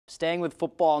Staying with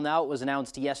football now, it was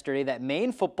announced yesterday that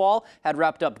Maine football had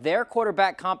wrapped up their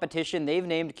quarterback competition they've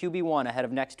named QB1 ahead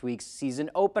of next week's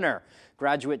season opener.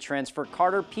 Graduate transfer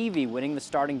Carter Peavy winning the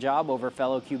starting job over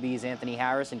fellow QBs Anthony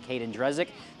Harris and Caden Drezick.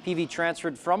 Peavy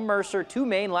transferred from Mercer to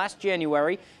Maine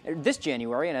this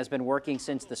January, and has been working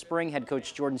since the spring. Head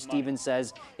coach Jordan Stevens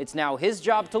says it's now his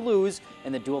job to lose,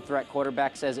 and the dual-threat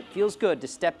quarterback says it feels good to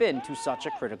step into such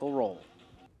a critical role.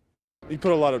 You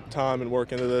put a lot of time and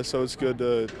work into this, so it's good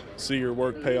to see your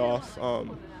work pay off.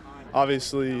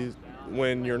 Obviously,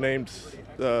 when you're named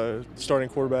starting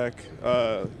quarterback,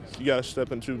 you got to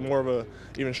step into more of a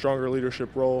even stronger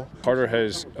leadership role. Carter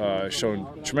has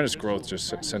shown tremendous growth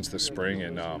just since the spring,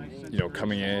 and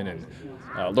coming in and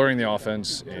learning the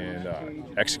offense and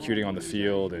executing on the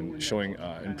field and showing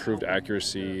improved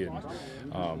accuracy, and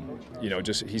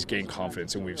just he's gained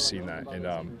confidence, and we've seen that.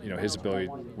 And his ability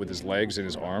with his legs and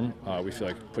his arm, we feel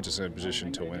like puts us in a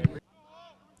position to win.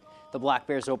 The Black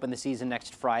Bears open the season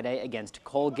next Friday against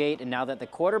Colgate, and now that the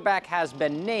quarterback has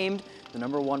been named, the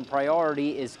 #1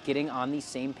 priority is getting on the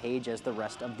same page as the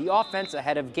rest of the offense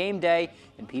ahead of game day,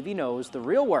 and Peavy knows the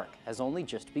real work has only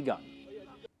just begun.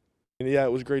 Yeah,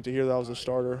 it was great to hear that I was a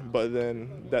starter, but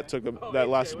then that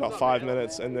lasted about 5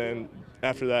 minutes, and then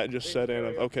after that it just set in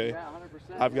of, okay,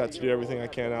 I've got to do everything I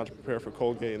can now to prepare for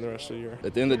Colgate and the rest of the year.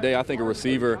 At the end of the day, I think a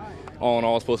receiver, all in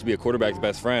all, is supposed to be a quarterback's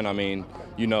best friend. I mean,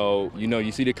 you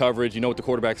see the coverage, you know what the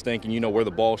quarterback's thinking, you know where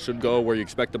the ball should go, where you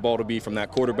expect the ball to be from that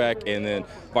quarterback, and then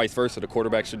vice versa. The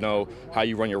quarterback should know how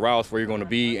you run your routes, where you're going to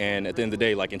be, and at the end of the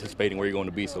day, like anticipating where you're going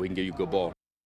to be so he can give you a good ball.